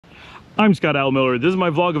I'm Scott Al Miller. This is my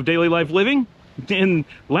vlog of daily life living in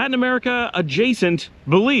Latin America adjacent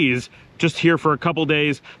Belize. Just here for a couple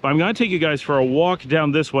days, but I'm going to take you guys for a walk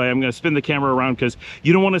down this way. I'm going to spin the camera around because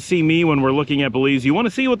you don't want to see me when we're looking at Belize. You want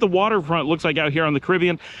to see what the waterfront looks like out here on the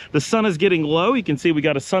Caribbean. The sun is getting low. You can see we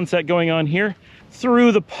got a sunset going on here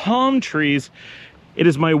through the palm trees. It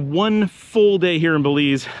is my one full day here in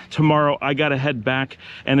Belize. Tomorrow I got to head back,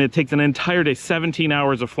 and it takes an entire day, 17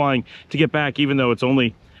 hours of flying to get back, even though it's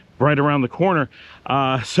only right around the corner.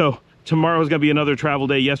 So tomorrow is going to be another travel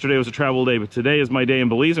day. Yesterday was a travel day, but today is my day in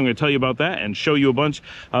Belize. I'm going to tell you about that and show you a bunch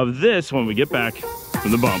of this when we get back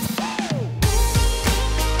from the bump.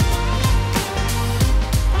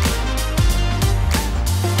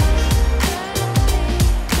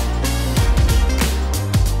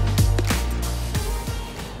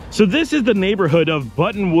 So this is the neighborhood of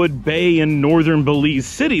Buttonwood Bay in northern Belize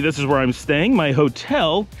City. This is where I'm staying. My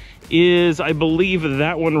hotel is, I believe,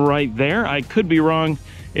 that one right there. I could be wrong.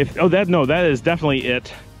 That is definitely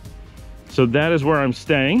it. So that is where I'm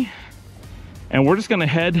staying. And we're just gonna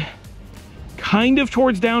head kind of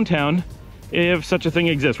towards downtown, if such a thing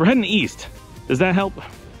exists. We're heading east. Does that help?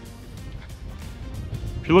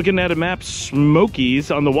 If you're looking at a map, Smokies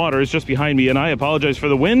on the water is just behind me, and I apologize for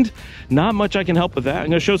the wind. Not much I can help with that. I'm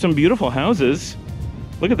gonna show some beautiful houses.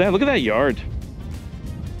 Look at that yard.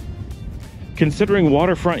 Considering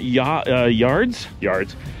waterfront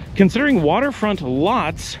Considering waterfront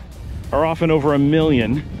lots are often over $1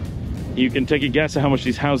 million, you can take a guess at how much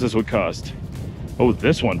these houses would cost. Oh,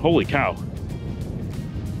 this one, holy cow.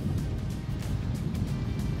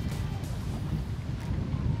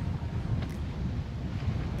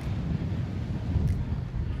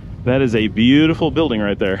 That is a beautiful building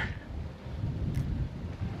right there.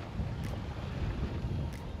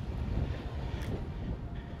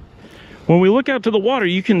 When we look out to the water,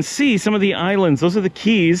 you can see some of the islands. Those are the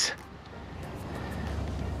keys.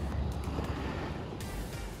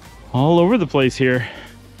 All over the place here.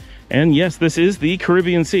 And yes, this is the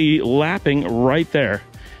Caribbean Sea lapping right there.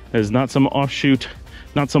 That is not some offshoot,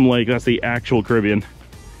 not some lake. That's the actual Caribbean.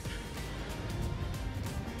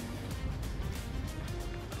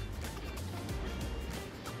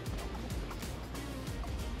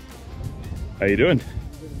 How you doing?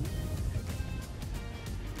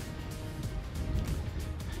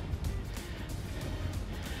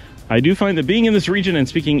 I do find that being in this region and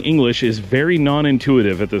speaking English is very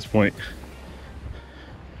non-intuitive at this point.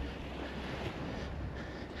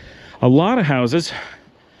 A lot of houses,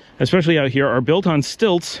 especially out here, are built on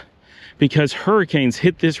stilts because hurricanes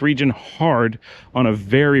hit this region hard on a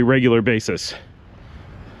very regular basis.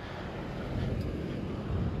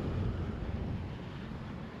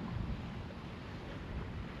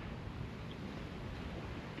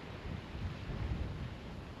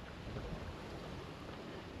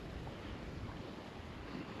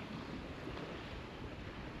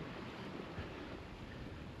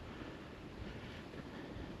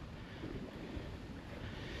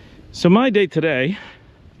 So my day today,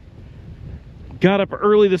 got up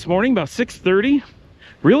early this morning, about 6:30,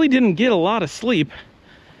 really didn't get a lot of sleep,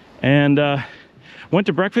 and went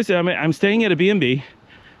to breakfast. I'm staying at a B&B,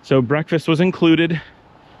 so breakfast was included.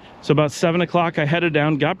 So about 7 o'clock I headed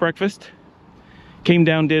down, got breakfast, came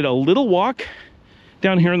down, did a little walk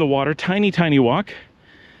down here in the water, tiny walk,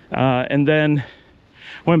 and then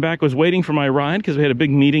went back, was waiting for my ride because we had a big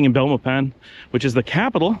meeting in Belmopan, which is the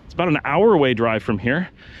capital. It's about an hour away drive from here.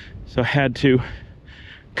 So I had to,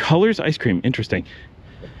 Colors ice cream, interesting.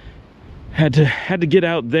 Had to get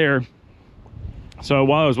out there. So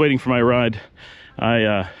while I was waiting for my ride,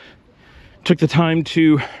 I took the time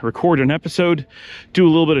to record an episode, do a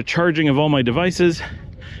little bit of charging of all my devices,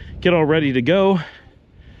 get all ready to go.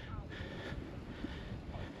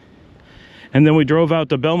 And then we drove out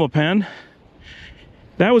to Belmopan.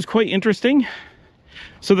 That was quite interesting.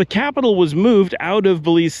 So the capital was moved out of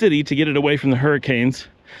Belize City to get it away from the hurricanes.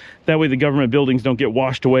 That way the government buildings don't get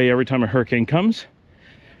washed away every time a hurricane comes.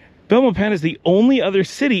 Belmopan is the only other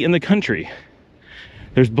city in the country.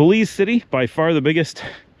 There's Belize City, by far the biggest,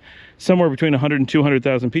 somewhere between 100 and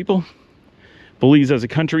 200,000 people. Belize as a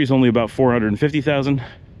country is only about 450,000.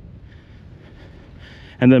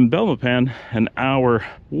 And then Belmopan, an hour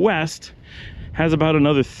west, has about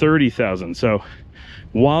another 30,000. So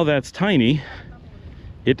while that's tiny,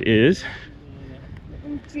 it is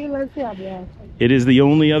the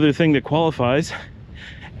only other thing that qualifies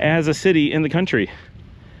as a city in the country.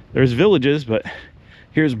 There's villages, but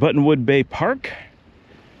here's Buttonwood Bay Park.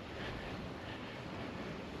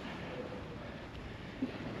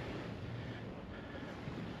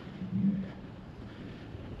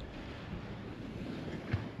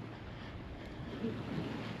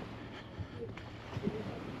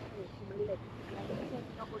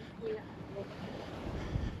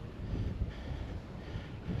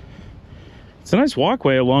 It's a nice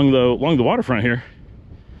walkway along the waterfront here.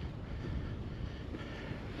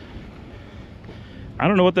 I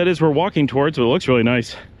don't know what that is we're walking towards, but it looks really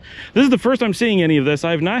nice. This is the first I'm seeing any of this.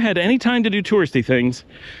 I've not had any time to do touristy things,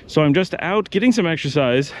 so I'm just out getting some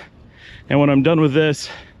exercise, and when I'm done with this,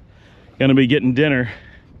 gonna be getting dinner.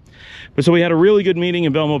 But so we had a really good meeting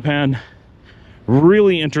in Belmopan.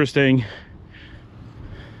 Really interesting.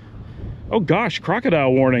 Oh gosh,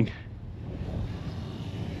 crocodile warning.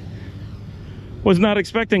 Was not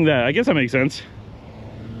expecting that. I guess that makes sense.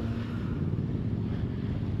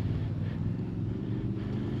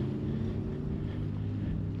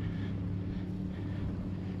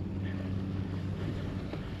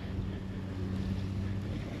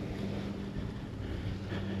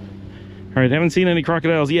 All right, haven't seen any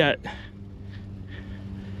crocodiles yet.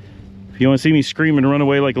 If you want to see me scream and run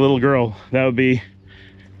away like a little girl, that would be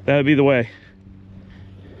the way.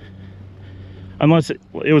 Unless it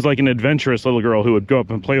was like an adventurous little girl who would go up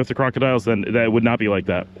and play with the crocodiles, then that would not be like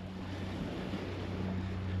that.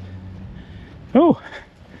 Oh,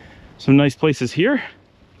 some nice places here.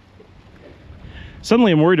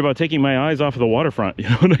 Suddenly I'm worried about taking my eyes off of the waterfront, you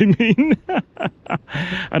know what I mean?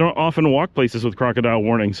 I don't often walk places with crocodile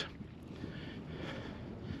warnings.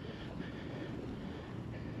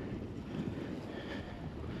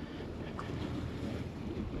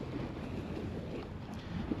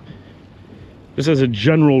 Just as a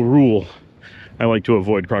general rule, I like to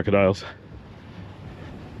avoid crocodiles.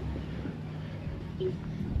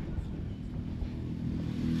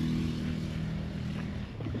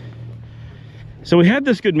 So we had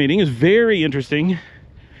this good meeting. It was very interesting.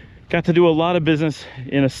 Got to do a lot of business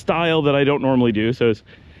in a style that I don't normally do. So it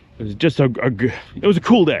was just it was a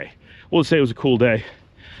cool day. We'll say it was a cool day.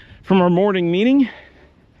 From our morning meeting,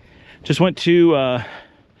 just went to, I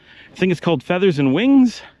think it's called Feathers and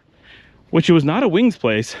Wings, which it was not a wings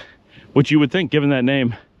place, which you would think given that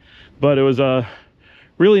name, but it was a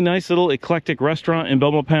really nice little eclectic restaurant in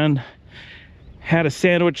Belmopan. Had a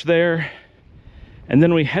sandwich there, and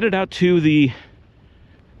then we headed out to the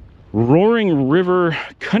Roaring River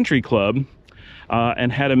Country Club and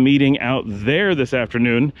had a meeting out there this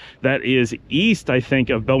afternoon. That is east, I think,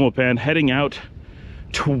 of Belmopan, heading out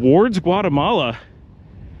towards Guatemala.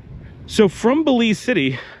 So from Belize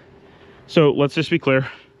City, so let's just be clear,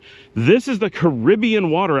 this is the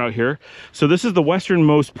Caribbean water out here. So this is the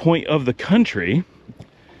westernmost point of the country.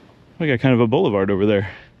 We got kind of a boulevard over there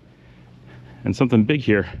and something big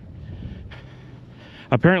here.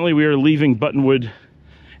 Apparently we are leaving Buttonwood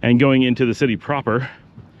and going into the city proper.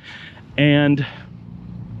 And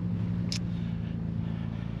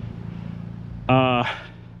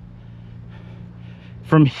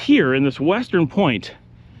from here in this western point,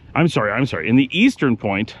 I'm sorry, in the eastern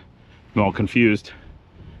point, I'm all confused.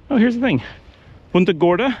 Oh, here's the thing. Punta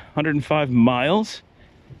Gorda, 105 miles.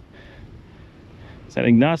 San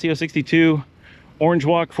Ignacio, 62. Orange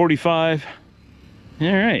Walk, 45.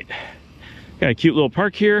 All right. Got a cute little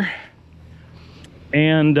park here.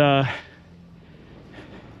 And to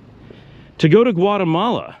go to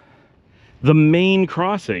Guatemala, the main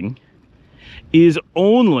crossing is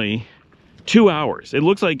only 2 hours. It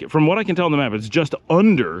looks like, from what I can tell on the map, it's just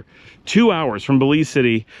under 2 hours from Belize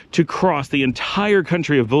City to cross the entire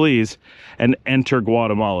country of Belize and enter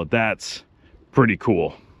Guatemala. That's pretty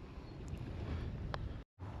cool.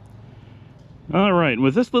 All right,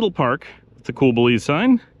 with this little park, it's a cool Belize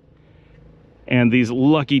sign, and these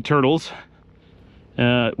lucky turtles,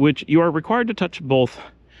 which you are required to touch both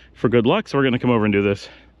for good luck. So we're going to come over and do this.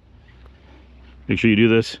 Make sure you do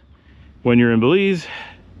this when you're in Belize.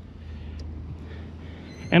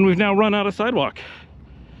 And we've now run out of sidewalk.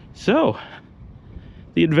 So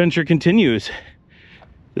the adventure continues.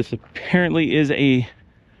 This apparently is a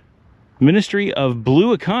Ministry of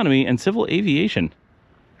Blue Economy and Civil Aviation.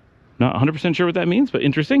 Not 100% sure what that means, but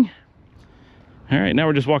interesting. All right, now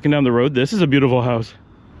we're just walking down the road. This is a beautiful house.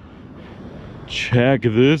 Check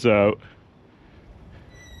this out.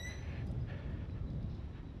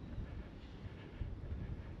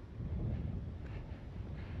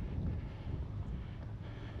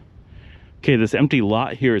 Okay, this empty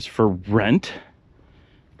lot here is for rent.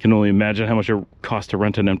 Can only imagine how much it costs to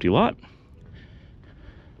rent an empty lot.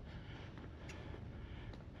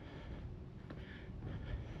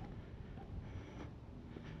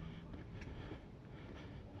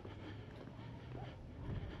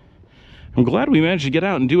 I'm glad we managed to get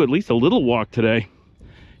out and do at least a little walk today.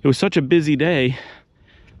 It was such a busy day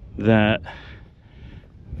that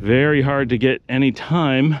very hard to get any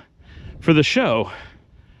time for the show.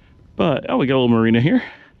 But, oh, we got a little marina here.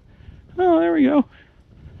 Oh, there we go.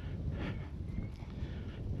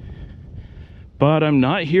 But I'm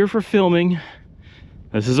not here for filming.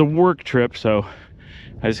 This is a work trip, so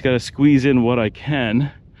I just got to squeeze in what I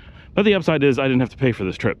can. But the upside is I didn't have to pay for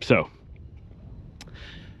this trip, so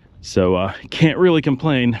can't really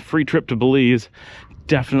complain. Free trip to Belize,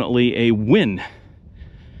 definitely a win.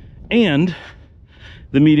 And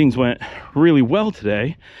the meetings went really well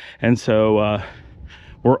today, and so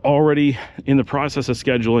we're already in the process of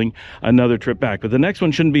scheduling another trip back. But the next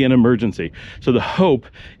one shouldn't be an emergency. So the hope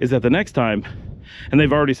is that the next time, and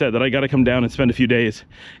they've already said that I got to come down and spend a few days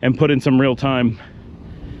and put in some real time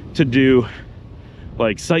to do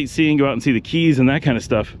like sightseeing, go out and see the Keys and that kind of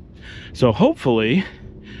stuff. So hopefully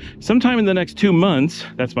sometime in the next 2 months,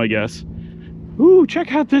 that's my guess. Ooh,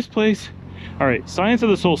 check out this place. All right, Science of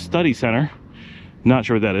the Soul Study Center. Not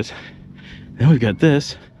sure what that is. Then we've got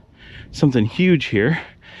this, something huge here.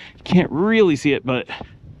 You can't really see it, but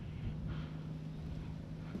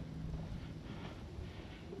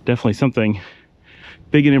definitely something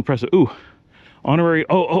big and impressive. Ooh, honorary,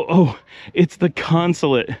 oh, it's the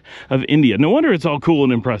consulate of India. No wonder it's all cool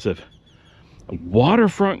and impressive. A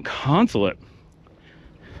waterfront consulate.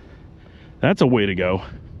 That's a way to go.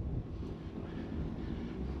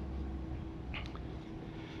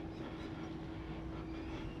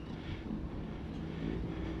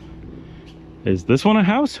 Is this one a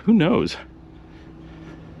house? Who knows?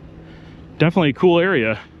 Definitely a cool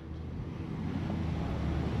area.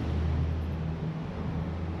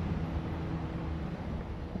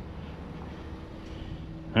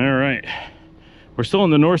 All right. We're still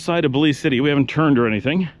on the north side of Belize City. We haven't turned or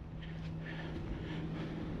anything.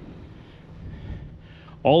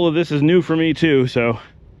 All of this is new for me too, so.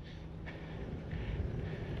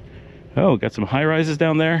 Oh, got some high rises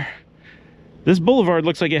down there. This boulevard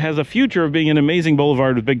looks like it has a future of being an amazing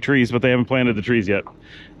boulevard with big trees, but they haven't planted the trees yet.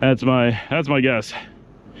 That's my guess.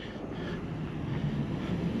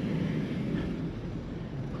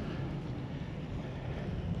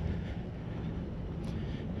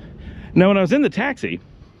 Now, when I was in the taxi,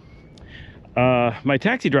 my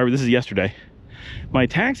taxi driver, this is yesterday, my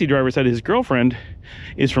taxi driver said his girlfriend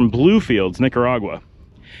is from Bluefields, Nicaragua.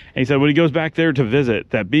 And he said when he goes back there to visit,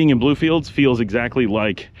 that being in Bluefields feels exactly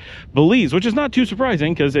like Belize, which is not too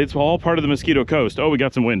surprising because it's all part of the Mosquito Coast. Oh, we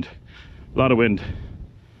got some wind. A lot of wind.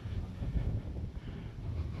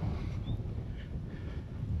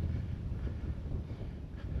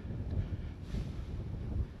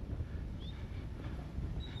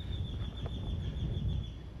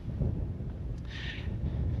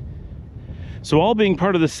 So all being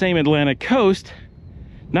part of the same Atlantic coast,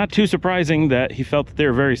 not too surprising that he felt that they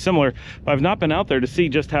were very similar. But I've not been out there to see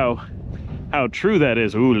just how true that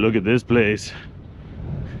is. Ooh, look at this place.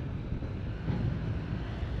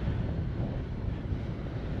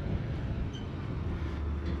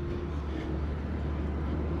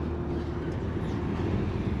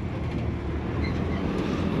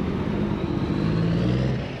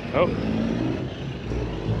 Oh.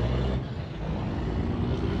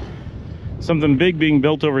 Something big being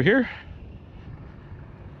built over here.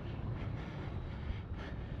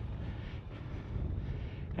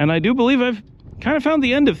 And I do believe I've kind of found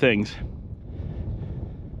the end of things.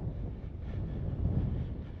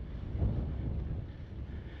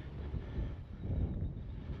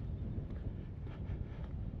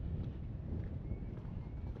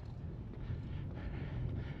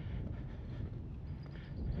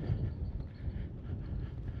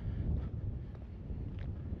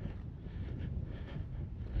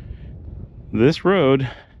 This road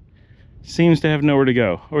seems to have nowhere to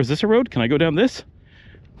go. Or is this a road? Can I go down this?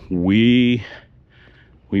 We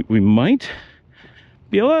might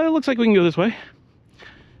be able, it looks like we can go this way.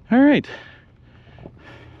 All right.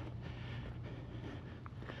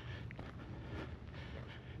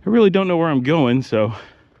 I really don't know where I'm going, so,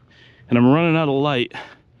 and I'm running out of light. I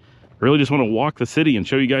really just want to walk the city and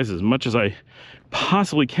show you guys as much as I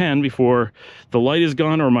possibly can before the light is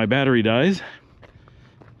gone or my battery dies.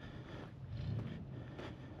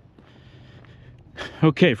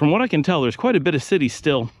 Okay, from what I can tell, there's quite a bit of city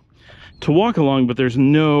still to walk along, but there's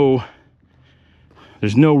no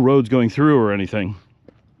roads going through or anything.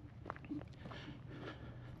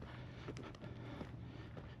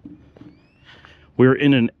 We're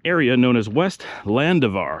in an area known as West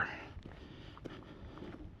Landivar.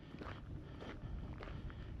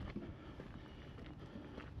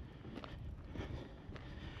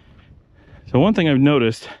 So one thing I've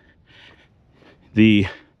noticed, the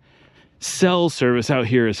cell service out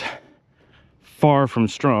here is far from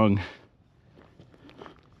strong.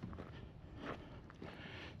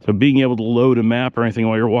 So being able to load a map or anything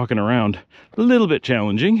while you're walking around, a little bit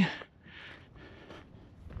challenging.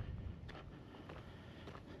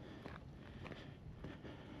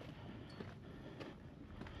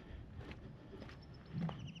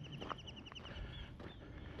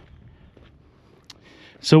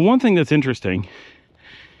 So one thing that's interesting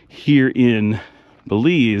here in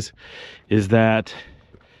Belize is that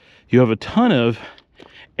you have a ton of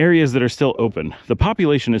areas that are still open. The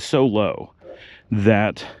population is so low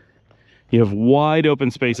that you have wide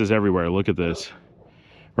open spaces everywhere. Look at this,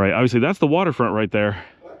 right? Obviously that's the waterfront right there.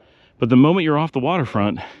 But the moment you're off the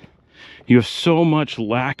waterfront, you have so much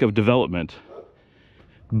lack of development.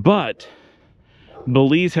 But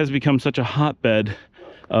Belize has become such a hotbed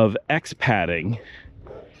of expatting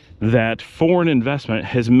that foreign investment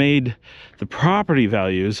has made the property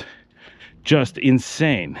values just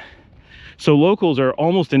insane. So locals are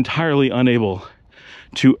almost entirely unable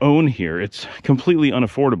to own here. It's completely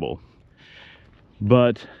unaffordable.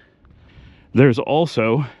 But there's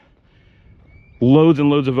also loads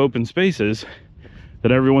and loads of open spaces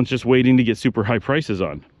that everyone's just waiting to get super high prices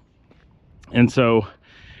on. And so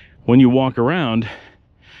when you walk around,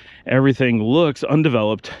 everything looks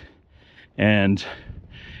undeveloped and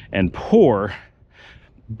poor,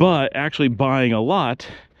 but actually buying a lot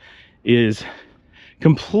is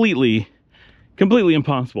completely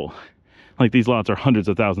impossible. Like, these lots are hundreds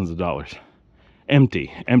of thousands of dollars.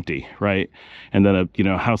 Empty, right? And then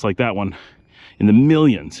a house like that one in the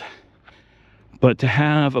millions. But to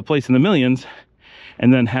have a place in the millions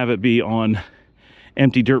and then have it be on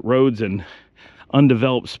empty dirt roads and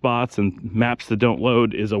undeveloped spots and maps that don't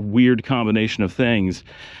load is a weird combination of things.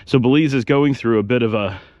 So Belize is going through a bit of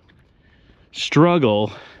a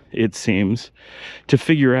struggle, it seems, to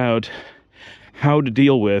figure out how to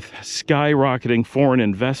deal with skyrocketing foreign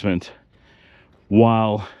investment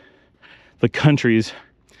while the country's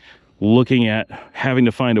looking at having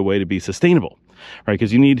to find a way to be sustainable, right?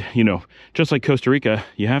 Because you need, just like Costa Rica,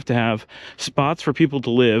 you have to have spots for people to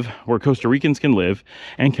live where Costa Ricans can live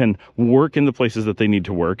and can work in the places that they need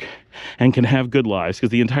to work and can have good lives, because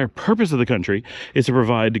the entire purpose of the country is to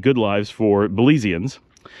provide good lives for Belizeans.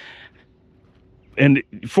 And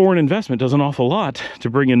foreign investment does an awful lot to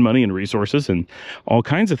bring in money and resources and all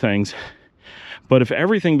kinds of things. But if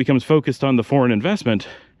everything becomes focused on the foreign investment,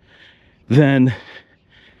 then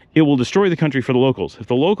it will destroy the country for the locals. If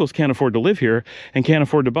the locals can't afford to live here and can't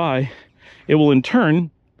afford to buy, it will in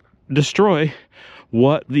turn destroy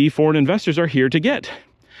what the foreign investors are here to get.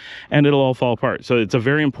 And it'll all fall apart. So it's a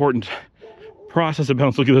very important process of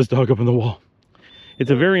balance. Look at this dog up on the wall.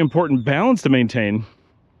 It's a very important balance to maintain,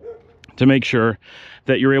 to make sure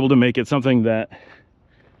that you're able to make it something that,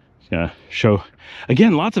 show,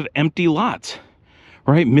 again, lots of empty lots,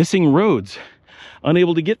 right? Missing roads,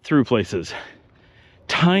 unable to get through places,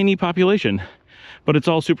 tiny population, but it's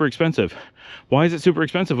all super expensive. Why is it super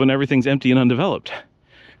expensive when everything's empty and undeveloped,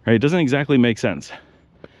 right? It doesn't exactly make sense.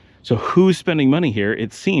 So who's spending money here?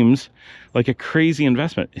 It seems like a crazy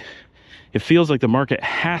investment. It feels like the market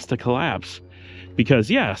has to collapse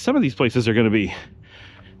because, yeah, some of these places are going to be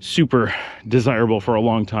super desirable for a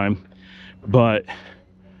long time, but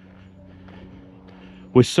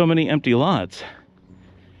with so many empty lots,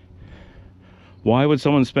 why would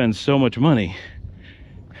someone spend so much money?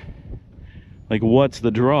 Like, what's the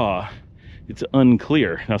draw? It's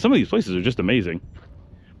unclear. Now, some of these places are just amazing,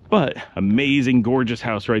 but amazing, gorgeous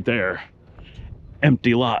house right there.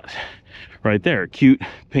 Empty lot right there. Cute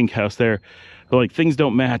pink house there. But like, things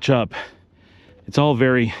don't match up. It's all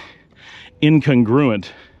very incongruent.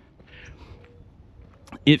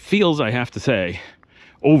 It feels, I have to say,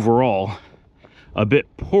 overall, a bit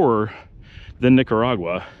poorer than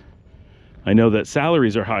Nicaragua. I know that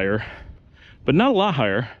salaries are higher, but not a lot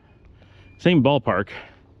higher. Same ballpark,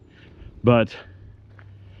 but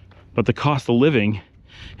the cost of living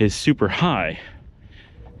is super high.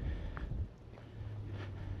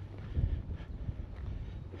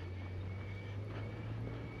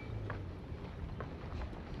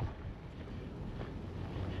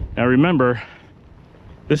 Now remember,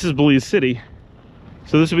 this is Belize City,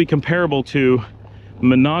 so this would be comparable to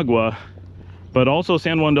Managua, but also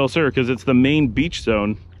San Juan del Sur, because it's the main beach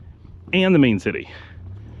zone and the main city.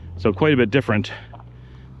 So quite a bit different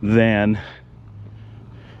than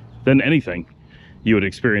anything you would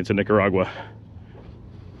experience in Nicaragua.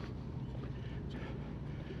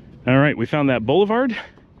 All right, we found that boulevard.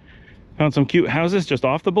 Found some cute houses just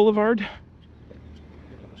off the boulevard.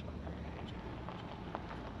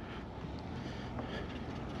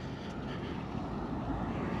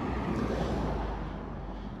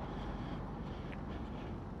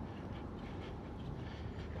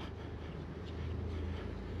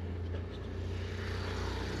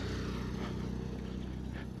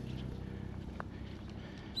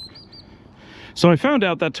 So I found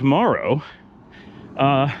out that tomorrow,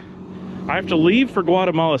 I have to leave for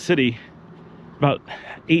Guatemala City about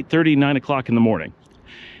 8:30, 9 o'clock in the morning.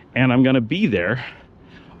 And I'm gonna be there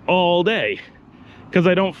all day because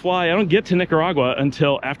I don't get to Nicaragua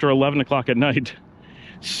until after 11 o'clock at night.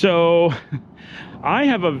 So I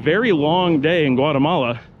have a very long day in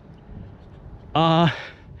Guatemala, but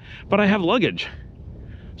I have luggage.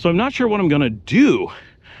 So I'm not sure what I'm gonna do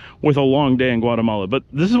with a long day in Guatemala. But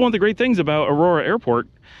this is one of the great things about Aurora Airport.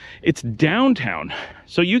 It's downtown,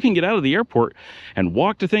 so you can get out of the airport and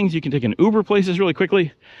walk to things. You can take an Uber places really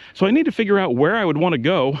quickly. So I need to figure out where I would want to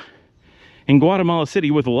go in Guatemala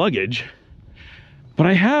City with luggage, but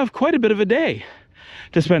I have quite a bit of a day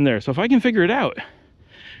to spend there. So if I can figure it out,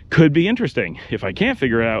 could be interesting. If I can't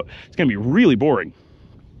figure it out, it's gonna be really boring.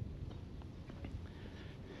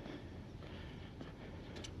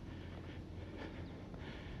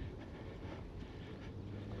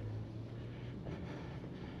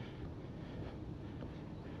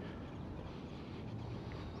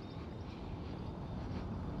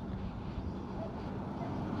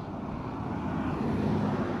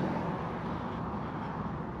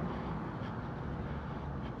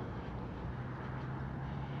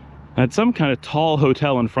 That's some kind of tall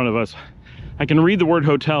hotel in front of us. I can read the word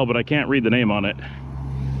hotel, but I can't read the name on it.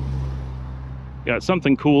 Got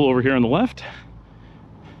something cool over here on the left.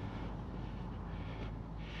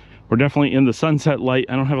 We're definitely in the sunset light.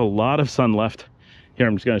 I don't have a lot of sun left. Here,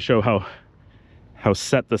 I'm just gonna show how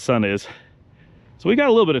set the sun is. So we got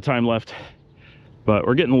a little bit of time left, but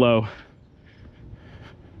we're getting low.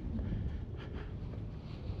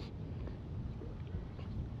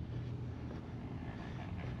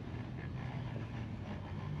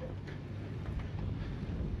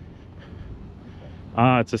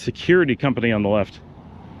 Ah, it's a security company on the left.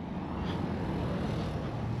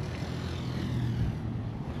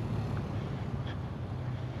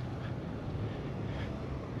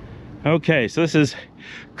 Okay, so this is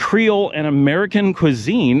Creole and American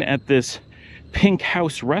cuisine at this Pink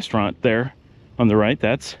House restaurant there on the right.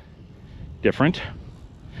 That's different.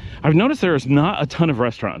 I've noticed there's not a ton of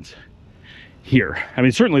restaurants here. I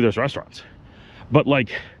mean, certainly there's restaurants, but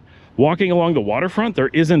like walking along the waterfront, there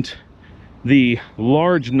isn't the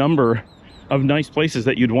large number of nice places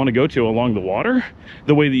that you'd want to go to along the water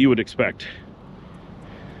the way that you would expect.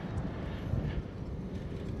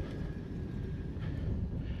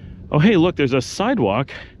 Oh, hey, look, there's a sidewalk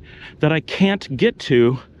that I can't get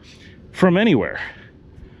to from anywhere.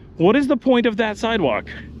 What is the point of that sidewalk?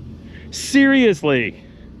 Seriously.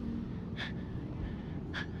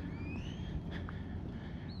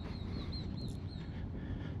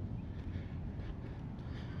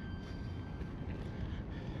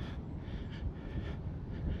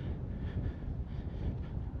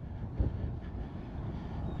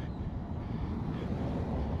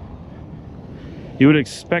 You would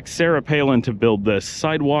expect Sarah Palin to build this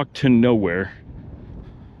sidewalk to nowhere.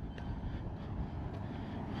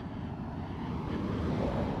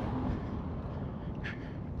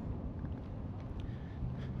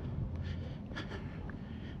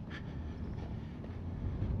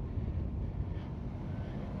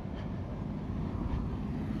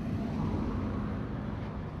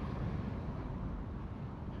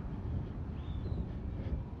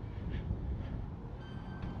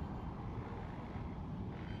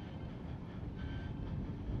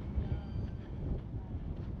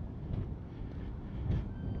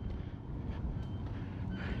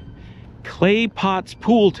 Clay pots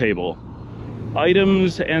pool table,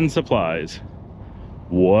 items and supplies.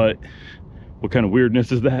 What kind of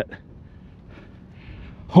weirdness is that?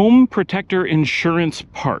 Home Protector Insurance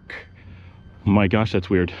Park. Oh my gosh, that's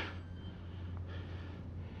weird.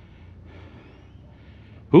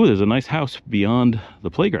 Ooh, there's a nice house beyond the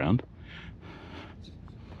playground.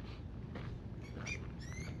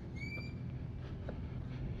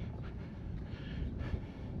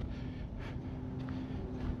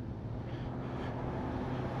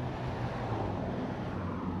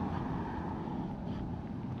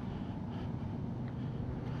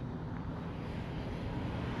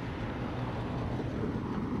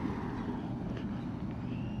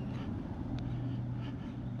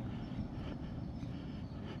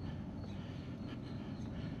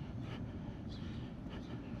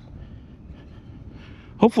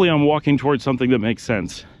 Hopefully I'm walking towards something that makes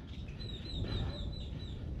sense.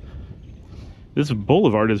 This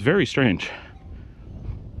boulevard is very strange.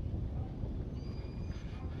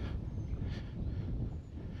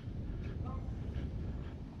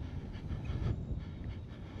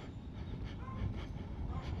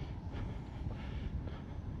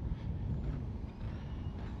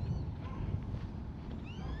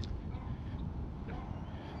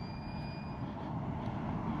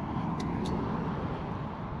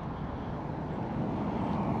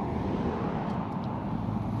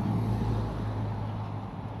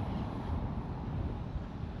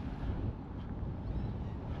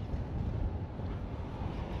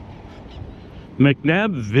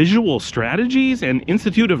 McNabb Visual Strategies and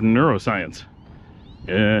Institute of Neuroscience.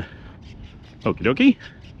 Okie dokie.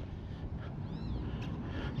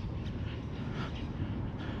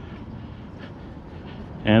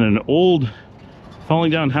 And an old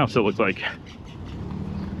falling down house, it looks like.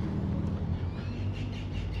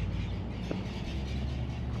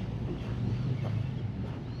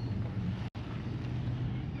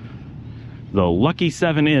 The Lucky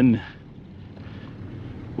 7 Inn.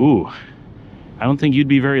 Ooh, I don't think you'd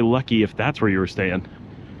be very lucky if that's where you were staying.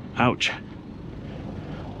 Ouch.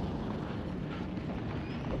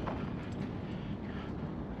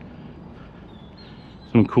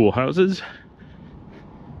 Some cool houses.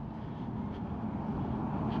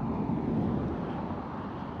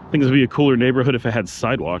 I think this would be a cooler neighborhood if it had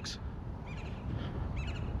sidewalks.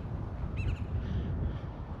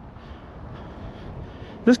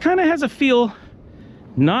 This kind of has a feel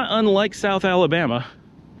not unlike South Alabama.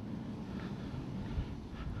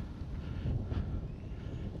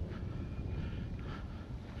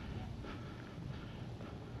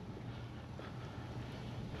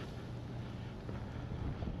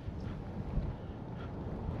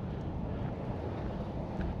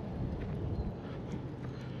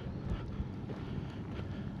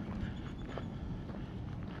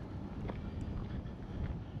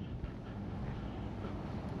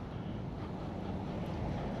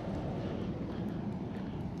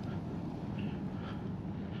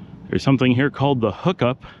 There's something here called the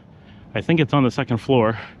Hookup. I think it's on the second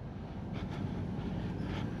floor.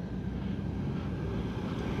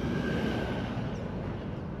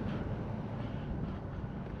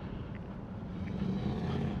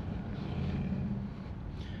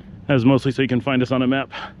 That is mostly so you can find us on a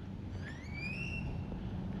map.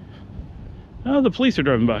 Oh, the police are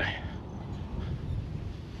driving by.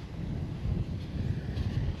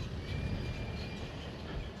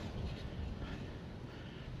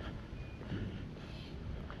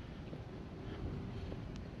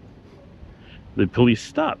 The police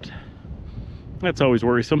stopped. That's always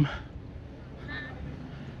worrisome.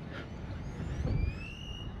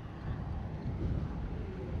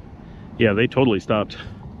 Yeah, they totally stopped.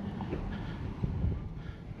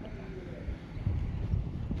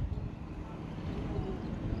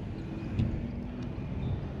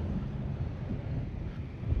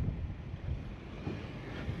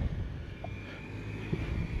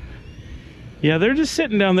 Yeah, they're just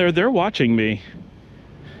sitting down there. They're watching me.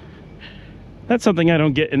 That's something I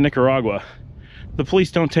don't get in Nicaragua. The police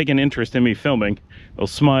don't take an interest in me filming. They'll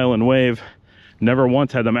smile and wave. Never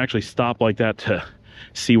once had them actually stop like that to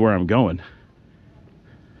see where I'm going.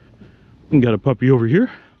 And got a puppy over here.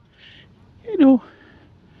 You know.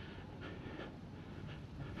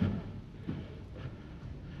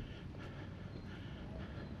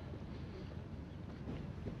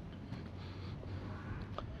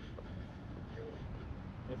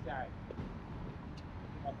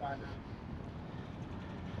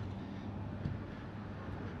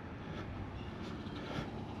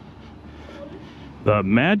 The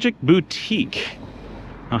Magic Boutique.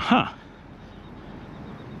 Aha.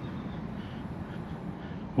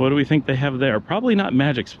 What do we think they have there? Probably not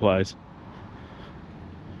magic supplies.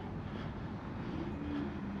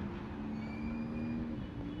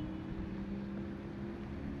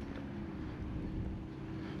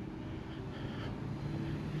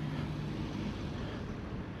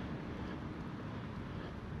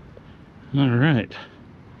 All right.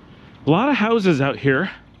 A lot of houses out here.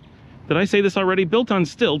 Did I say this already? Built on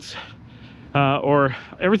stilts, or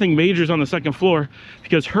everything majors on the second floor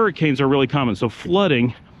because hurricanes are really common. So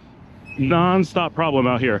flooding, non-stop problem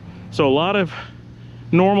out here. So a lot of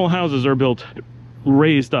normal houses are built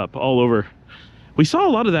raised up all over. We saw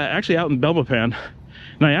a lot of that actually out in Belmopan,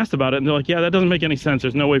 and I asked about it, and they're like, yeah, that doesn't make any sense.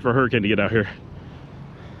 There's no way for a hurricane to get out here.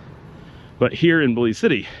 But here in Belize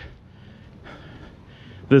City,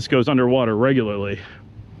 this goes underwater regularly.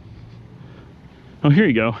 Oh, here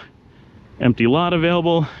you go. Empty lot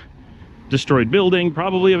available. Destroyed building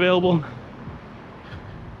probably available.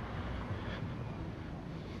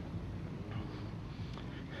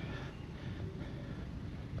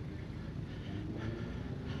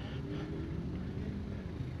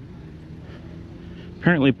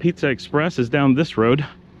 Apparently Pizza Express is down this road.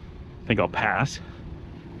 I think I'll pass.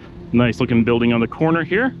 Nice looking building on the corner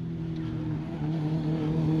here.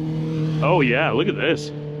 Oh yeah, look at this.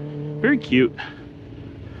 Very cute.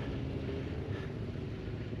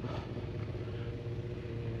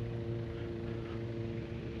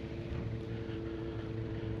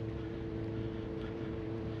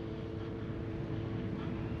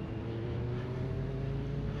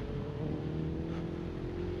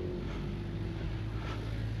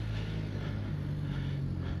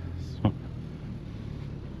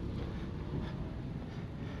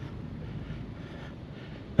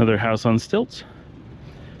 Another house on stilts.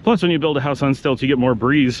 Plus, when you build a house on stilts, you get more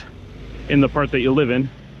breeze in the part that you live in.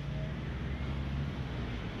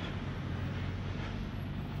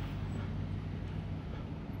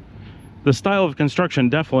 The style of construction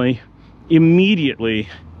definitely immediately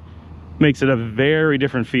makes it a very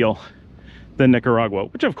different feel than Nicaragua,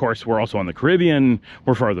 which of course we're also on the Caribbean,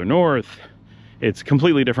 we're farther north. It's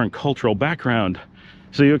completely different cultural background.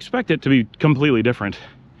 So you expect it to be completely different.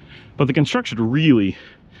 But the construction really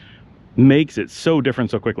makes it so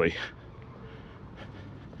different so quickly.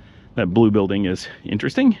 That blue building is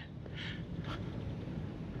interesting.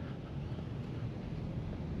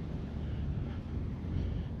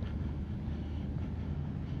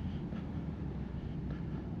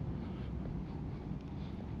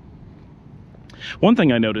 One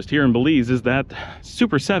thing I noticed here in Belize is that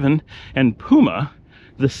Super 7 and Puma,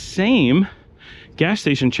 the same gas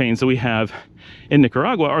station chains that we have in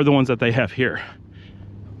Nicaragua, are the ones that they have here.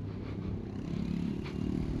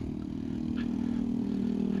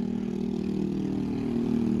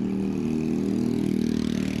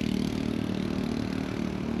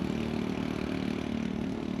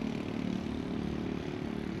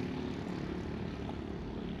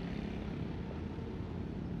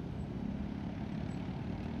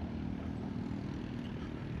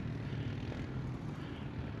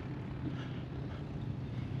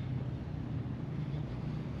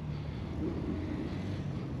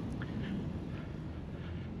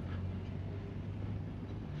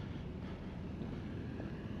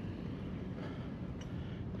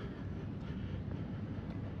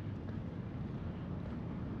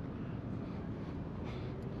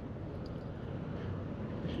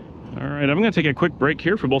 All right, I'm gonna take a quick break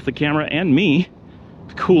here for both the camera and me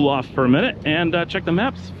to cool off for a minute and check the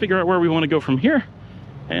maps, figure out where we want to go from here,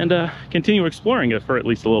 and continue exploring it for at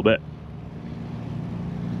least a little bit.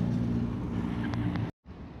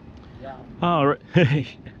 All right.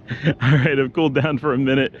 All right, I've cooled down for a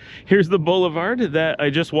minute. Here's the boulevard that I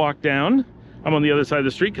just walked down. I'm on the other side of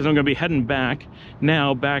the street because I'm gonna be heading back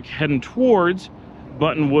now, heading towards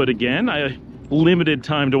Buttonwood again. I limited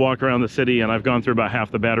time to walk around the city and I've gone through about half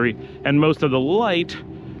the battery and most of the light,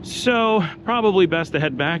 so probably best to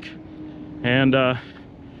head back and at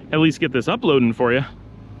least get this uploading for you.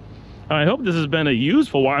 I hope this has been a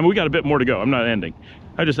useful walk. I mean, we got a bit more to go. I'm not ending.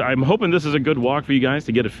 I'm hoping this is a good walk for you guys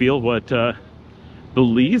to get a feel what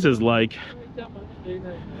Belize is like.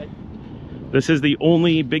 This is the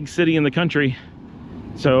only big city in the country,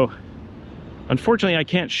 so unfortunately I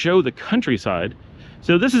can't show the countryside.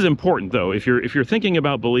 So this is important though. If you're thinking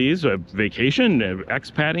about Belize, vacation,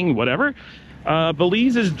 expatting, whatever,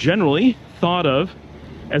 Belize is generally thought of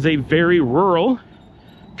as a very rural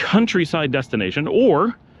countryside destination,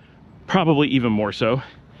 or probably even more so,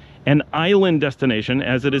 an island destination,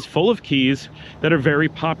 as it is full of keys that are very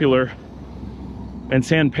popular. And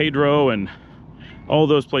San Pedro and all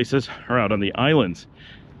those places are out on the islands,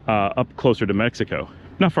 up closer to Mexico.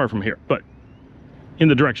 Not far from here, but in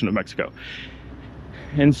the direction of Mexico.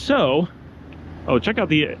 And so, oh, check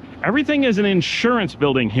out everything is an insurance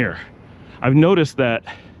building here. I've noticed that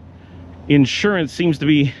insurance seems to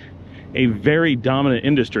be a very dominant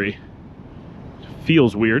industry.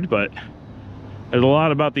 Feels weird, but there's a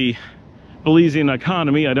lot about the Belizean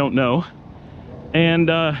economy I don't know.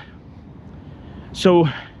 And so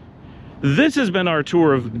this has been our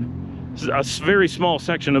tour of a very small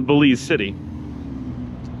section of Belize City,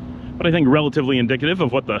 but I think relatively indicative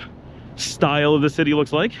of what the style of the city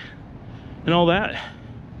looks like and all that.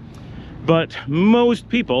 But most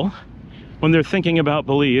people, when they're thinking about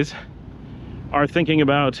Belize, are thinking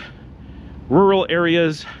about rural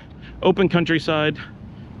areas, open countryside,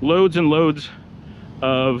 loads and loads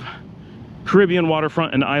of Caribbean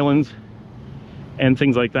waterfront and islands and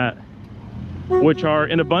things like that, which are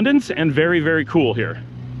in abundance and very, very cool here.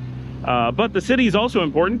 But the city is also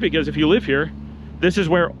important because if you live here, this is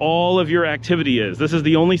where all of your activity is. This is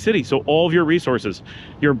the only city, so all of your resources,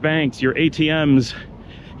 your banks, your ATMs,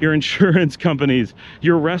 your insurance companies,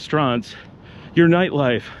 your restaurants, your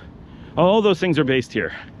nightlife, all those things are based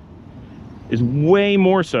here. Is way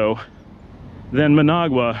more so than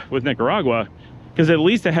Managua with Nicaragua, because at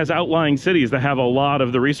least it has outlying cities that have a lot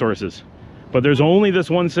of the resources. But there's only this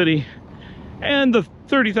one city and the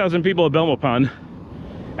 30,000 people of Belmopan.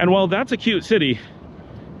 And while that's a cute city,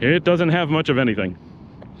 it doesn't have much of anything.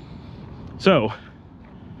 So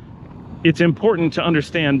it's important to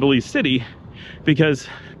understand Belize City because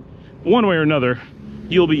one way or another,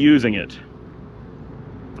 you'll be using it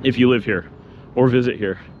if you live here or visit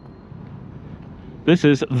here. This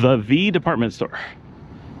is the V department store.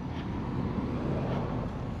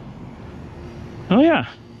 Oh yeah,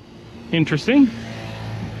 interesting.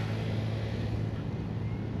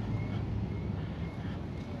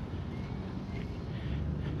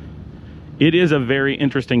 It is a very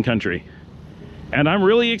interesting country. And I'm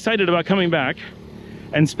really excited about coming back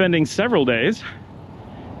and spending several days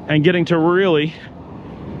and getting to really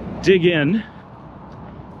dig in,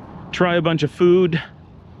 try a bunch of food,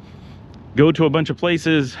 go to a bunch of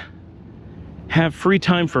places, have free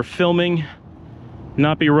time for filming,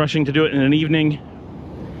 not be rushing to do it in an evening.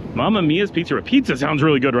 Mamma Mia's Pizzeria. Pizza sounds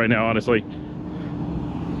really good right now, honestly.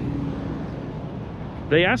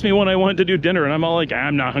 They asked me when I wanted to do dinner, and I'm all like,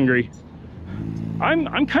 I'm not hungry.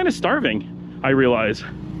 I'm kind of starving, I realize.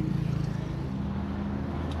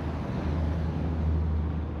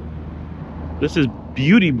 This is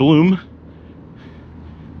Beauty Bloom.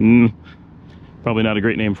 Probably not a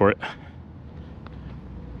great name for it.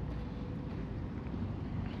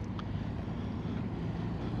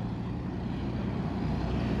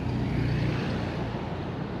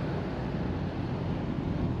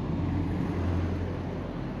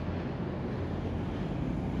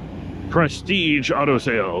 Prestige Auto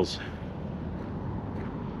Sales.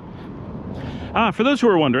 For those who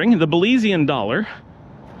are wondering, the Belizean dollar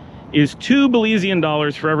is 2 Belizean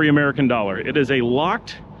dollars for every American dollar. It is a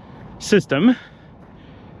locked system,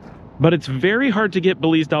 but it's very hard to get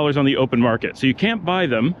Belize dollars on the open market. So you can't buy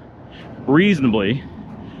them reasonably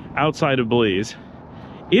outside of Belize.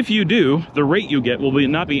 If you do, the rate you get will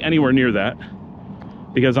not be anywhere near that,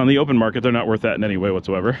 because on the open market, they're not worth that in any way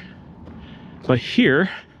whatsoever. But here,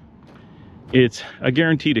 it's a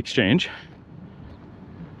guaranteed exchange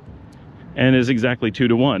and is exactly 2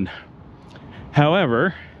 to 1.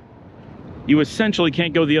 However, you essentially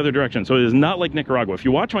can't go the other direction. So it is not like Nicaragua. If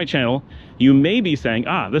you watch my channel, you may be saying,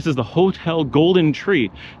 this is the Hotel Golden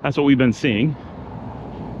Tree. That's what we've been seeing.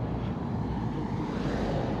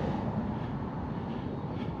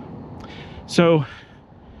 So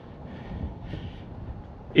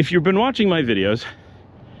if you've been watching my videos,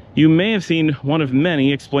 you may have seen one of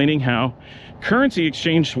many explaining how currency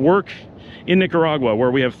exchange work in Nicaragua,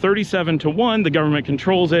 where we have 37 to 1, the government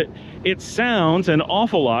controls it. It sounds an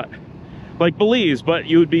awful lot like Belize, but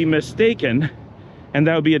you would be mistaken, and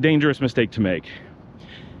that would be a dangerous mistake to make.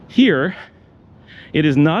 Here, it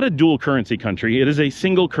is not a dual currency country, it is a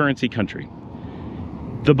single currency country.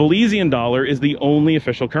 The Belizean dollar is the only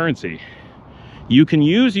official currency. You can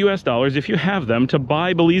use US dollars if you have them to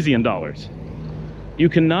buy Belizean dollars. You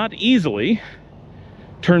cannot easily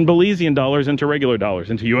turn Belizean dollars into regular dollars,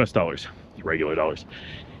 into US dollars, regular dollars.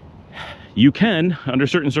 You can, under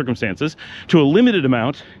certain circumstances, to a limited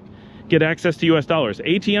amount, get access to US dollars.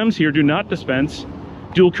 ATMs here do not dispense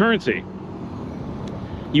dual currency.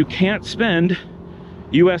 You can't spend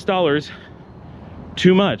US dollars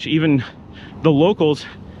too much. Even the locals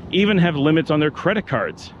even have limits on their credit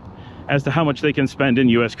cards as to how much they can spend in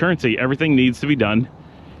US currency. Everything needs to be done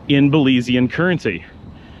in Belizean currency.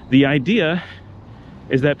 The idea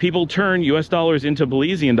is that people turn US dollars into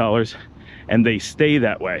Belizean dollars and they stay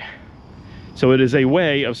that way. So it is a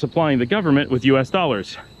way of supplying the government with US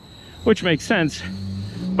dollars, which makes sense,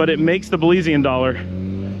 but it makes the Belizean dollar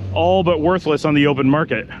all but worthless on the open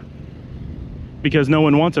market because no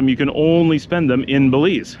one wants them. You can only spend them in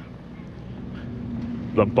Belize.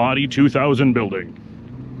 The Body 2000 building.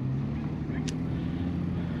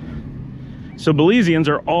 So Belizeans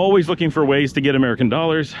are always looking for ways to get American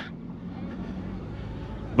dollars,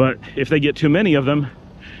 but if they get too many of them,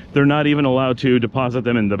 they're not even allowed to deposit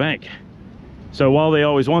them in the bank. So while they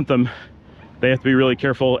always want them, they have to be really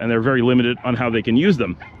careful, and they're very limited on how they can use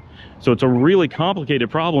them. So it's a really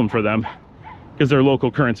complicated problem for them because their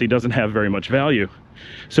local currency doesn't have very much value.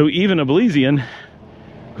 So even a Belizean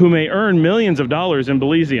who may earn millions of dollars in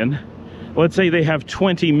Belizean, let's say they have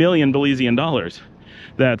 20 million Belizean dollars,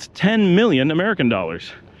 that's 10 million American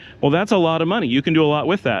dollars. Well, that's a lot of money. You can do a lot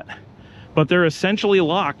with that. But they're essentially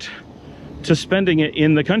locked to spending it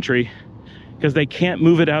in the country because they can't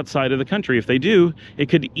move it outside of the country. If they do, it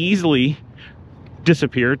could easily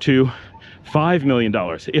disappear to $5 million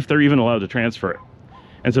if they're even allowed to transfer it.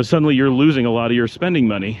 And so suddenly you're losing a lot of your spending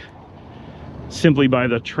money simply by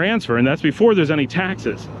the transfer, and that's before there's any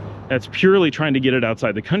taxes. That's purely trying to get it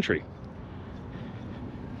outside the country.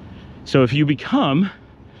 So if you become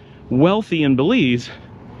wealthy in Belize,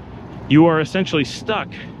 you are essentially stuck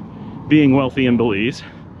being wealthy in Belize,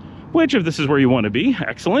 which, if this is where you want to be,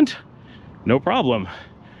 excellent, no problem.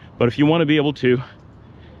 But if you want to be able to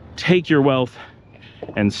take your wealth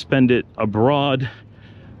and spend it abroad,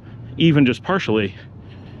 even just partially,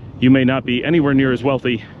 you may not be anywhere near as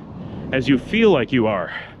wealthy as you feel like you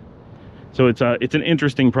are. So it's an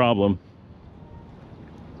interesting problem.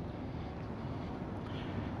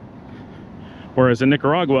 Whereas in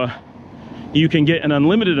Nicaragua, you can get an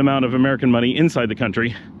unlimited amount of American money inside the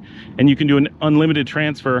country, and you can do an unlimited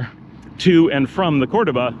transfer to and from the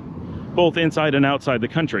Cordoba, both inside and outside the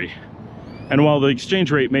country. And while the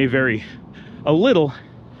exchange rate may vary a little,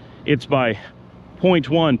 it's by 0.1,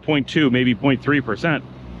 0.2, maybe 0.3%,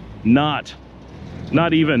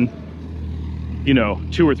 not even, you know,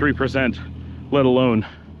 2 or 3%, let alone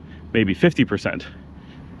maybe 50%.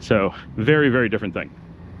 So very, very different thing.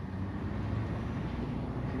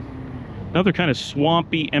 Another kind of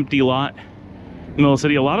swampy, empty lot in the middle of the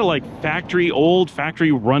city. A lot of like old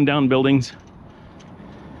factory rundown buildings.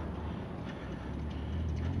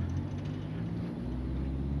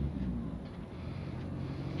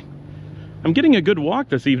 I'm getting a good walk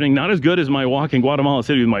this evening, not as good as my walk in Guatemala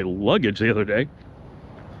City with my luggage the other day.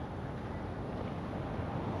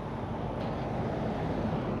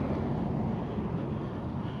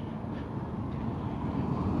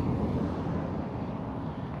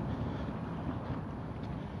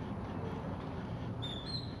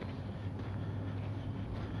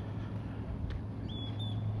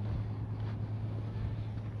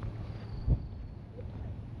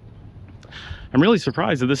 I'm really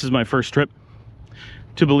surprised that this is my first trip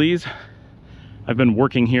to Belize. I've been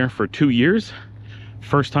working here for 2 years.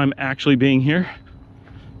 First time actually being here.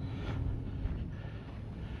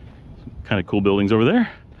 Kind of cool buildings over there.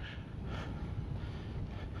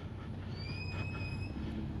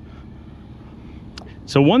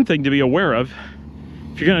 So one thing to be aware of,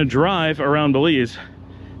 if you're gonna drive around Belize,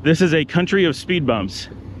 this is a country of speed bumps.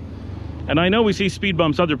 And I know we see speed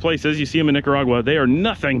bumps other places. You see them in Nicaragua. They are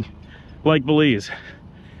nothing like Belize.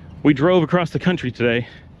 We drove across the country today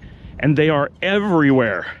and they are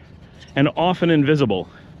everywhere and often invisible.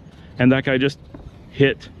 And that guy just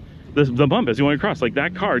hit the bump as he went across. Like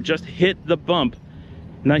that car just hit the bump.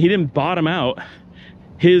 Now he didn't bottom out.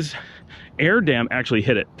 His air dam actually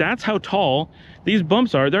hit it. That's how tall these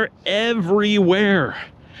bumps are. They're everywhere.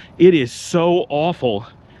 It is so awful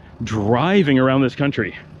driving around this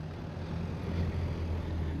country.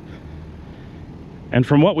 And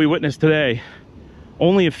from what we witnessed today,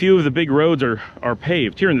 only a few of the big roads are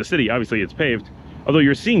paved. Here in the city, obviously it's paved, although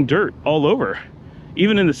you're seeing dirt all over.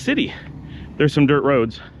 Even in the city, there's some dirt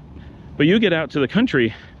roads. But you get out to the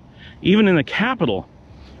country, even in the capital,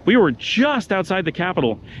 we were just outside the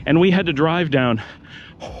capital and we had to drive down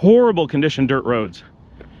horrible condition dirt roads.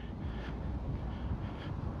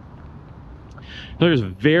 There's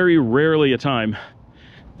very rarely a time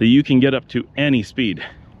that you can get up to any speed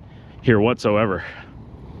here whatsoever.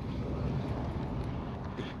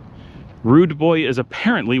 Rude Boy is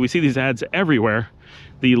apparently, we see these ads everywhere,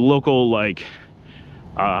 the local like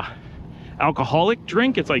alcoholic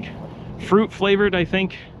drink. It's like fruit flavored, I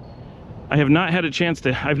think. I have not had a chance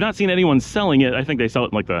to, I've not seen anyone selling it. I think they sell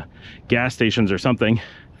it in like the gas stations or something.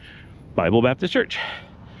 Bible Baptist Church.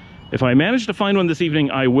 If I manage to find one this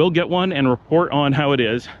evening, I will get one and report on how it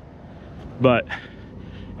is. But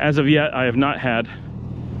as of yet, I have not had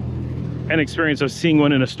an experience of seeing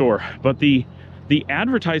one in a store. But the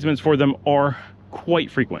advertisements for them are quite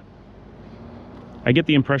frequent. I get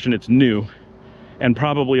the impression it's new and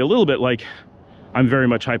probably a little bit like, I'm very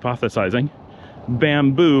much hypothesizing,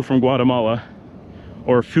 bamboo from Guatemala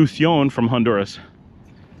or fusion from Honduras.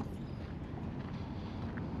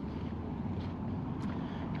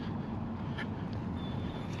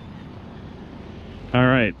 All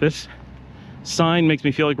right, this sign makes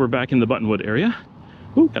me feel like we're back in the Buttonwood area.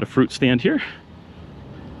 Ooh, got a fruit stand here.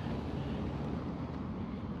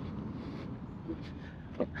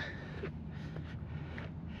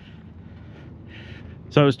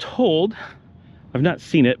 So I was told, I've not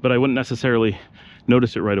seen it, but I wouldn't necessarily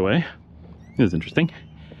notice it right away. This is interesting.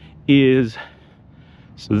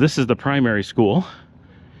 So this is the primary school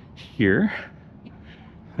here.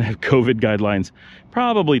 I have COVID guidelines.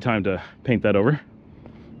 Probably time to paint that over.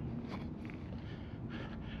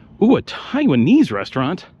 Ooh, a Taiwanese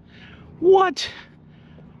restaurant. What?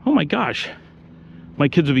 Oh my gosh. My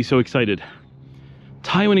kids would be so excited.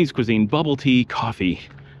 Taiwanese cuisine, bubble tea, coffee.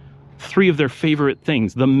 3 of their favorite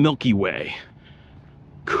things, the Milky Way.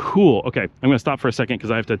 Cool. Okay, I'm gonna stop for a second because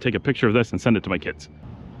I have to take a picture of this and send it to my kids.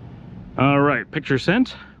 All right, picture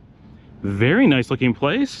sent. Very nice looking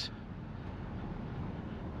place.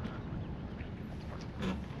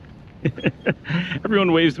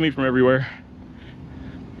 Everyone waves to me from everywhere.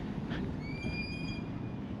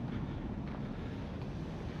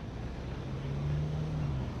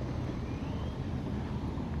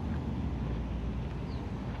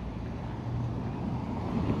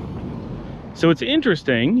 So it's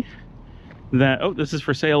interesting that, oh, this is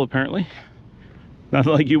for sale apparently. Not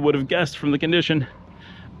like you would have guessed from the condition.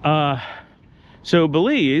 So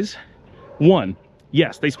Belize, 1,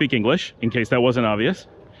 yes, they speak English, in case that wasn't obvious.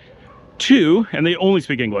 Two, and they only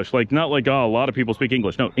speak English, like not like, oh, a lot of people speak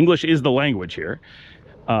English. No, English is the language here.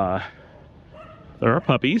 There are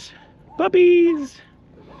puppies. Puppies!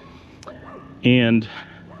 And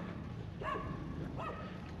all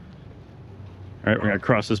right, we're gonna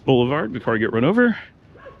cross this boulevard before I get run over.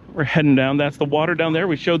 We're heading down. That's the water down there.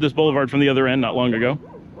 We showed this boulevard from the other end not long ago.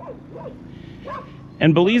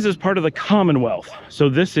 And Belize is part of the Commonwealth. So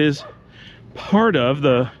this is part of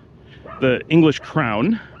the English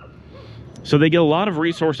crown. So they get a lot of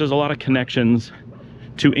resources, a lot of connections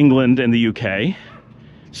to England and the UK.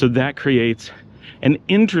 So that creates an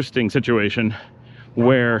interesting situation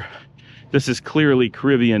where this is clearly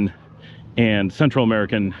Caribbean and Central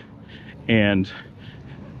American and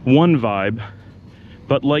one vibe,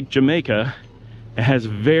 but like Jamaica, it has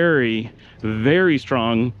very, very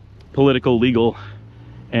strong political, legal,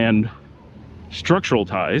 and structural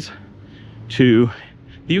ties to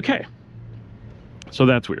the UK. So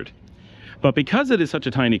that's weird. But because it is such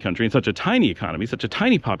a tiny country and such a tiny economy, such a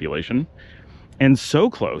tiny population, and so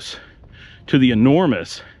close to the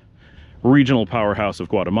enormous regional powerhouse of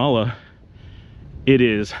Guatemala, it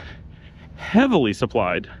is heavily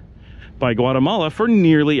supplied by Guatemala for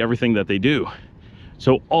nearly everything that they do.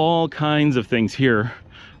 So all kinds of things here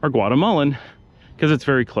are Guatemalan because it's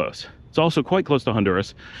very close. It's also quite close to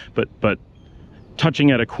Honduras, but touching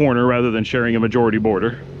at a corner rather than sharing a majority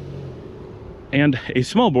border. And a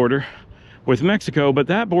small border with Mexico, but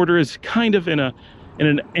that border is kind of in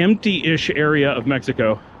an empty-ish area of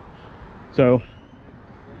Mexico. So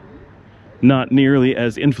not nearly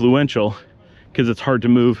as influential because it's hard to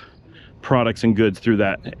move products and goods through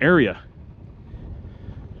that area.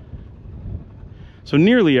 So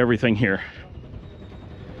nearly everything here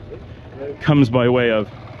comes by way of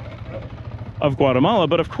Guatemala,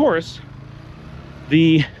 but of course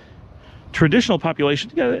the traditional population,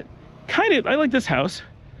 kind of, I like this house,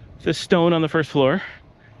 this stone on the first floor.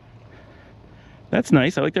 That's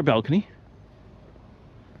nice. I like their balcony.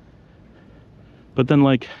 But then,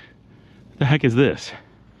 like, what the heck is this?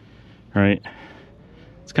 Right?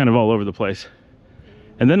 It's kind of all over the place.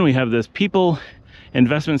 And then we have this people,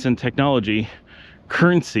 investments in technology,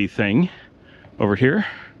 currency thing over here.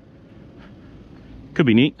 Could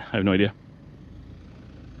be neat. I have no idea.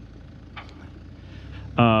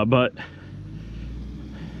 But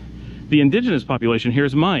the indigenous population here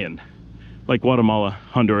is Mayan, like Guatemala,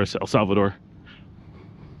 Honduras, El Salvador.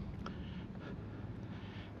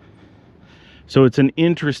 So it's an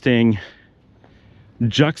interesting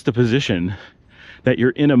juxtaposition that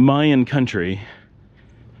you're in a Mayan country,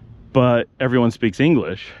 but everyone speaks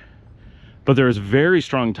English. But there's very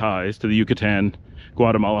strong ties to the Yucatan,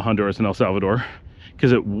 Guatemala, Honduras, and El Salvador,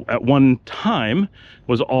 because it at one time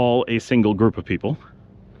was all a single group of people,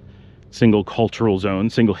 single cultural zone,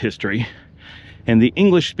 single history. And the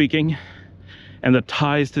English speaking and the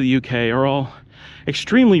ties to the UK are all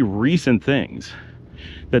extremely recent things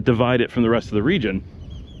that divide it from the rest of the region.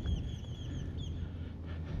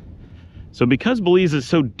 So because Belize is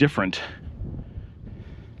so different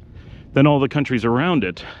than all the countries around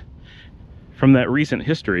it from that recent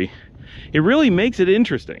history, it really makes it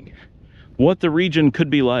interesting what the region could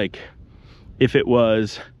be like if it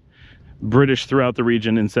was British throughout the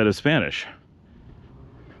region instead of Spanish.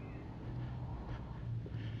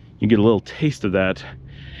 You get a little taste of that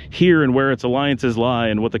here and where its alliances lie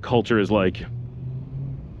and what the culture is like.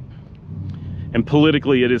 And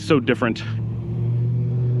politically, it is so different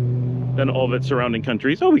than all of its surrounding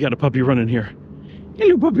countries. Oh, we got a puppy running here.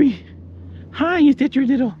 Hello, puppy. Hi, is that your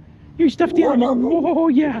stuffed animal? Oh,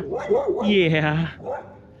 yeah. Yeah.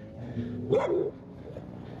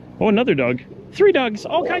 Oh, another dog. 3 dogs,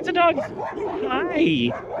 all kinds of dogs. Hi.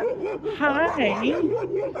 Hi.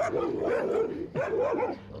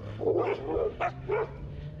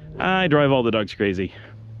 I drive all the dogs crazy.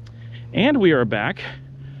 And we are back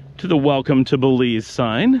to the Welcome to Belize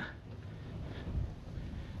sign.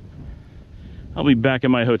 I'll be back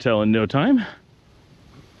in my hotel in no time.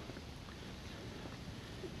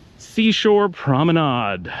 Seashore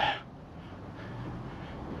Promenade.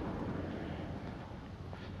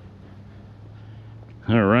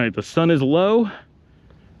 All right, the sun is low.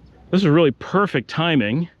 This is really perfect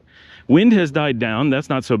timing. Wind has died down, that's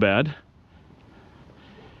not so bad.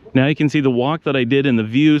 Now you can see the walk that I did in the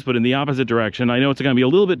views, but in the opposite direction. I know it's gonna be a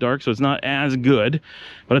little bit dark, so it's not as good,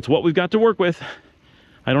 but it's what we've got to work with.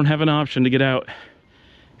 I don't have an option to get out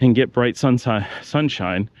and get bright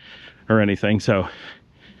sunshine or anything, so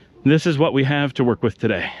this is what we have to work with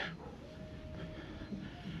today.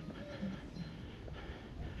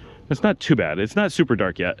 It's not too bad. It's not super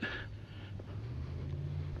dark yet.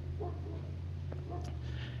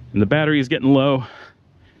 And the battery is getting low,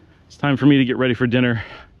 It's time for me to get ready for dinner.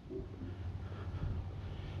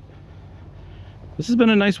 This has been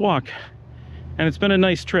a nice walk, and it's been a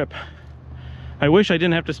nice trip. I wish I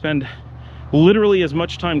didn't have to spend literally as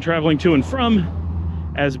much time traveling to and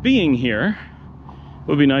from as being here. It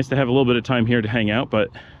would be nice to have a little bit of time here to hang out, but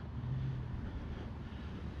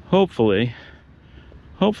hopefully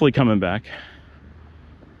coming back.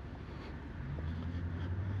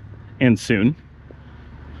 And soon.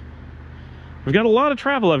 We've got a lot of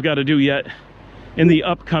travel I've got to do yet in the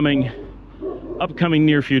upcoming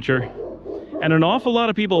near future. And an awful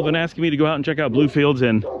lot of people have been asking me to go out and check out Bluefields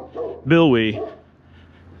and Bilwi.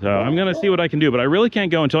 So I'm gonna see what I can do, but I really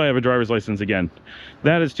can't go until I have a driver's license again.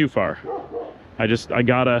 That is too far. I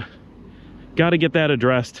gotta get that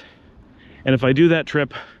addressed. And if I do that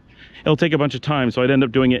trip, it'll take a bunch of time, so I'd end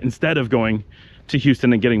up doing it instead of going to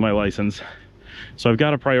Houston and getting my license. So I've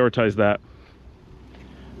got to prioritize that.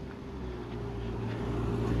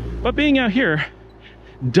 But being out here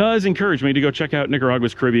does encourage me to go check out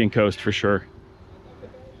Nicaragua's Caribbean coast for sure.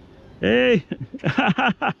 Hey!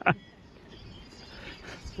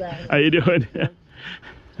 How you doing?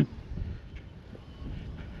 So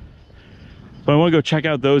I want to go check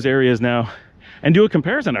out those areas now and do a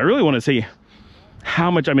comparison. I really want to see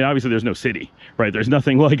how much, I mean, obviously there's no city, right? There's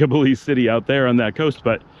nothing like a Belize City out there on that coast,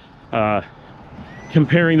 but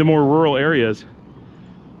comparing the more rural areas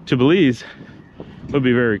to Belize would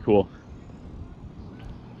be very cool.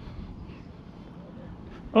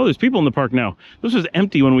 Oh, there's people in the park now. This was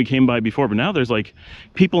empty when we came by before, but now there's like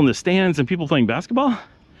people in the stands and people playing basketball.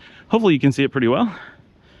 Hopefully you can see it pretty well.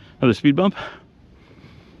 Another speed bump.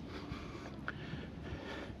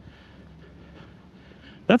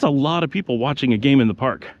 That's a lot of people watching a game in the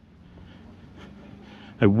park.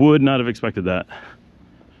 I would not have expected that.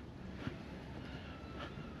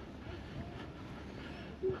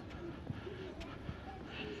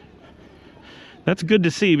 That's good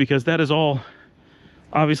to see, because that is all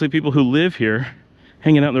obviously people who live here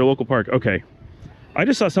hanging out in their local park. Okay, I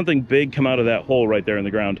just saw something big come out of that hole right there in the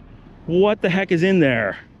ground. What the heck is in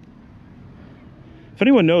there? If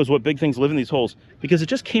anyone knows what big things live in these holes, because it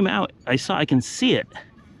just came out, I can see it.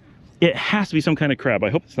 It has to be some kind of crab. I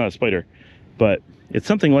hope it's not a spider, but it's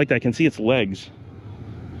something like that. I can see its legs.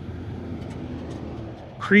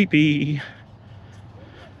 Creepy.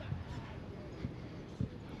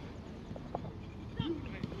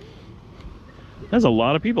 There's a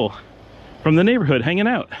lot of people from the neighborhood hanging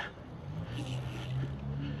out.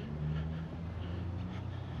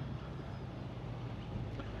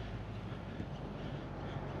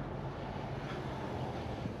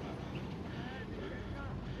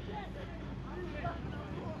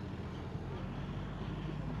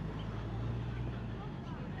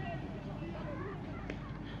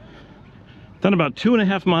 Done about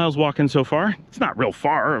 2.5 miles walking so far. It's not real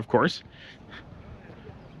far, of course.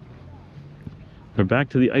 We're back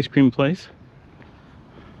to the ice cream place.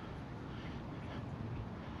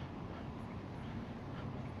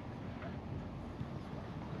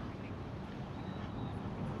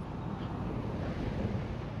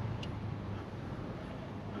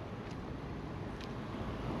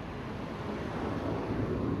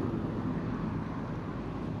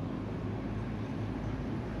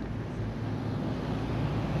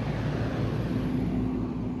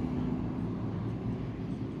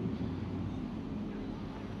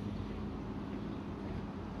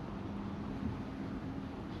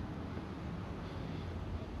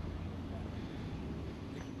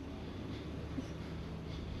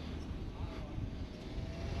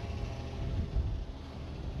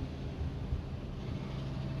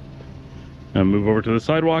 Now move over to the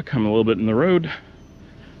sidewalk. I'm a little bit in the road.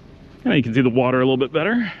 And you can see the water a little bit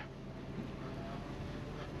better.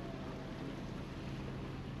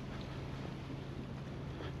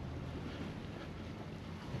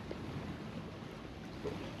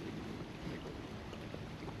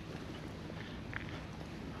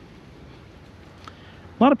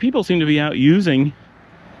 A lot of people seem to be out using,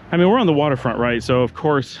 I mean, we're on the waterfront, right? So of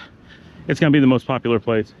course it's gonna be the most popular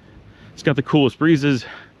place. It's got the coolest breezes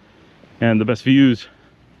and the best views.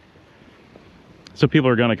 So people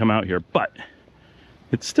are gonna come out here, but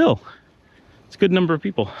it's a good number of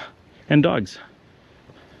people and dogs.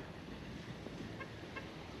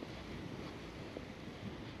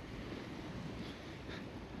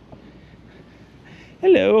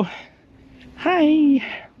 Hello.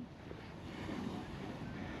 Hi.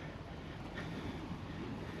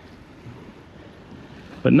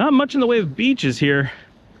 But not much in the way of beaches here.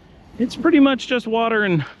 It's pretty much just water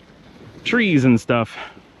and trees and stuff.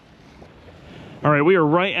 All right, we are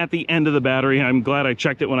right at the end of the battery. I'm glad I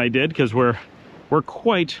checked it when I did, because we're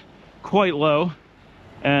quite low.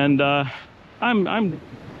 and I'm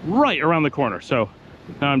right around the corner. So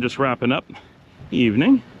now I'm just wrapping up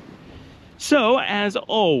evening. So, as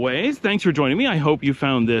always, thanks for joining me. I hope you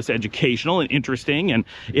found this educational and interesting, and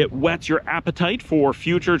it whets your appetite for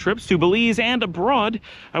future trips to Belize and abroad.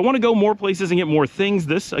 I want to go more places and get more things.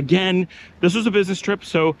 This was a business trip,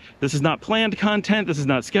 so this is not planned content. This is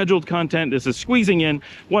not scheduled content. This is squeezing in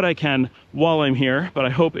what I can while I'm here, but I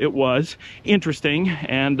hope it was interesting.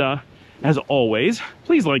 And as always,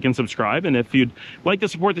 please like and subscribe. And if you'd like to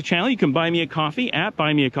support the channel, you can buy me a coffee at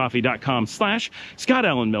buymeacoffee.com/Scott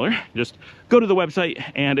Allen Miller. Just go to the website,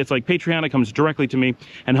 and it's like Patreon. It comes directly to me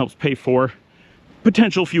and helps pay for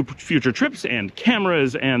potential future trips and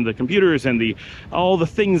cameras and the computers and all the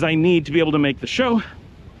things I need to be able to make the show.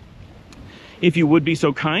 If you would be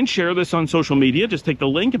so kind, share this on social media. Just take the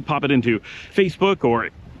link and pop it into Facebook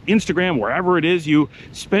or Instagram, wherever it is you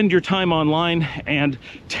spend your time online, and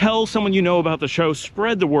tell someone you know about the show.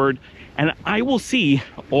 Spread the word, and I will see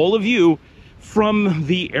all of you from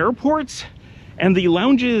the airports and the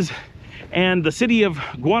lounges and the city of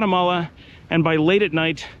Guatemala, and by late at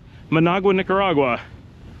night, Managua, Nicaragua,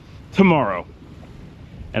 tomorrow.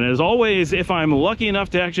 And as always, if I'm lucky enough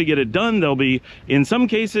to actually get it done, there'll be, in some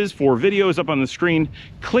cases, 4 videos up on the screen.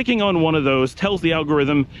 Clicking on one of those tells the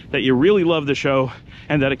algorithm that you really love the show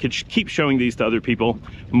and that it could keep showing these to other people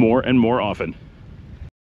more and more often.